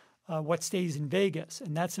called What Stays in Vegas,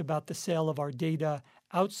 and that's about the sale of our data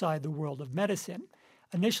outside the world of medicine.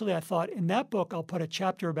 Initially, I thought in that book, I'll put a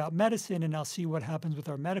chapter about medicine and I'll see what happens with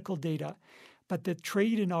our medical data. But the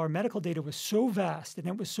trade in our medical data was so vast and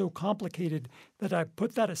it was so complicated that I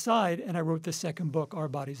put that aside and I wrote the second book, Our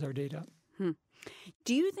Bodies, Our Data.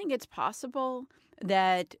 Do you think it's possible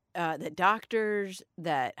that that doctors,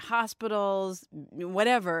 that hospitals,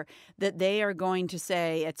 whatever, that they are going to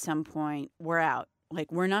say at some point, we're out?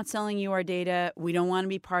 Like, we're not selling you our data. We don't want to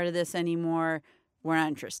be part of this anymore. We're not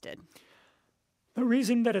interested. The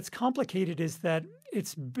reason that it's complicated is that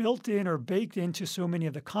it's built in or baked into so many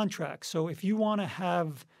of the contracts. So if you want to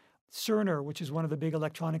have Cerner, which is one of the big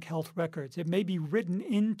electronic health records, it may be written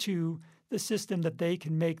into the system that they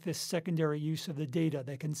can make this secondary use of the data.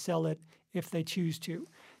 They can sell it if they choose to.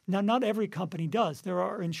 Now, not every company does. There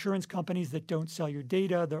are insurance companies that don't sell your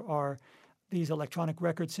data. There are these electronic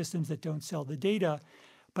record systems that don't sell the data.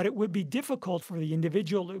 But it would be difficult for the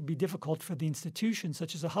individual, it would be difficult for the institution,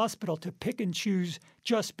 such as a hospital, to pick and choose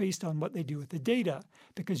just based on what they do with the data,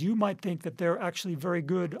 because you might think that they're actually very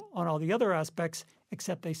good on all the other aspects,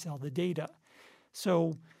 except they sell the data.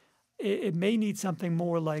 So it may need something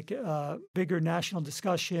more like a bigger national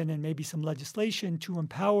discussion and maybe some legislation to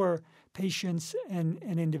empower patients and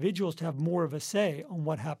individuals to have more of a say on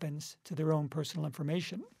what happens to their own personal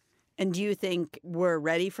information. And do you think we're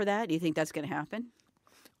ready for that? Do you think that's going to happen?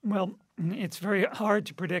 Well, it's very hard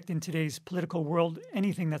to predict in today's political world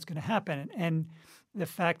anything that's going to happen. And the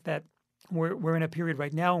fact that we're in a period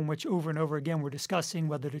right now in which over and over again we're discussing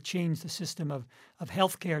whether to change the system of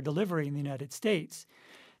healthcare delivery in the United States.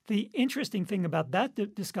 The interesting thing about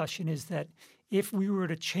that discussion is that if we were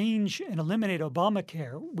to change and eliminate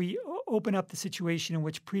Obamacare, we open up the situation in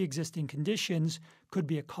which pre-existing conditions could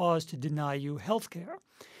be a cause to deny you healthcare.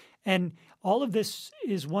 And all of this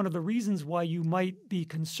is one of the reasons why you might be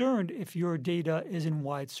concerned if your data is in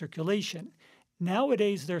wide circulation.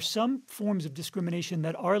 Nowadays, there are some forms of discrimination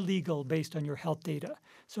that are legal based on your health data.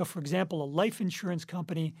 So, for example, a life insurance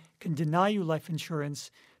company can deny you life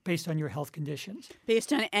insurance based on your health conditions.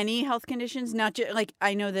 Based on any health conditions? Not just like,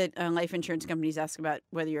 I know that life insurance companies ask about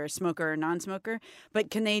whether you're a smoker or non-smoker,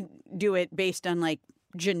 but can they do it based on like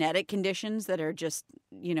genetic conditions that are just,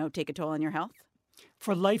 take a toll on your health?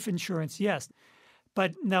 For life insurance, yes.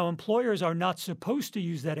 But now employers are not supposed to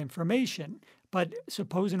use that information. But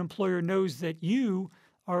suppose an employer knows that you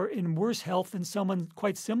are in worse health than someone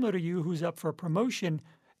quite similar to you who's up for a promotion.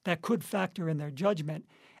 That could factor in their judgment.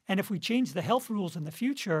 And if we change the health rules in the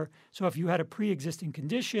future, so if you had a pre-existing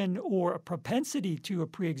condition or a propensity to a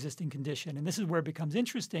pre-existing condition, and this is where it becomes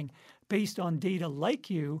interesting, based on data like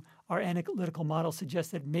you, our analytical model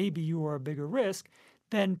suggests that maybe you are a bigger risk,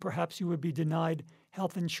 then perhaps you would be denied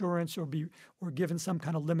health insurance or given some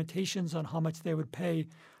kind of limitations on how much they would pay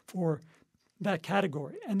for that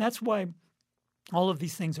category. And that's why all of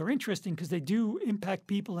these things are interesting, because they do impact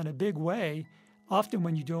people in a big way, often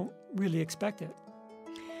when you don't really expect it.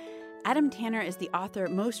 Adam Tanner is the author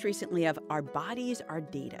most recently of Our Bodies, Our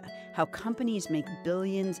Data, How Companies Make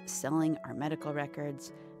Billions Selling Our Medical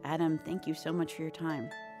Records. Adam, thank you so much for your time.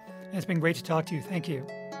 It's been great to talk to you. Thank you.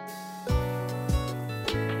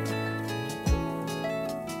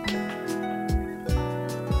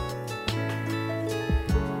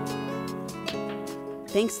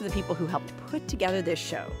 Thanks to the people who helped put together this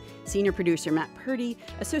show. Senior producer Matt Purdy,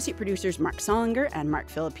 associate producers Mark Solinger and Mark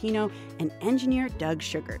Filipino, and engineer Doug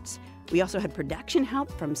Sugarts. We also had production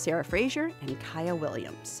help from Sarah Fraser and Kaya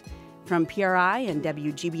Williams. From PRI and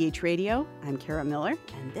WGBH Radio, I'm Kara Miller,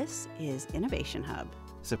 and this is Innovation Hub.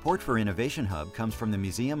 Support for Innovation Hub comes from the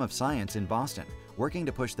Museum of Science in Boston, working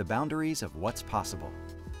to push the boundaries of what's possible.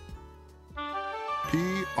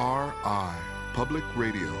 PRI, Public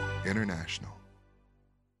Radio International.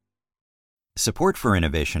 Support for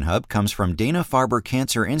Innovation Hub comes from Dana-Farber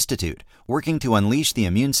Cancer Institute, working to unleash the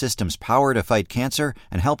immune system's power to fight cancer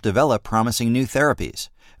and help develop promising new therapies.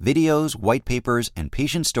 Videos, white papers, and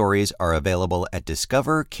patient stories are available at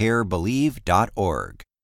discovercarebelieve.org.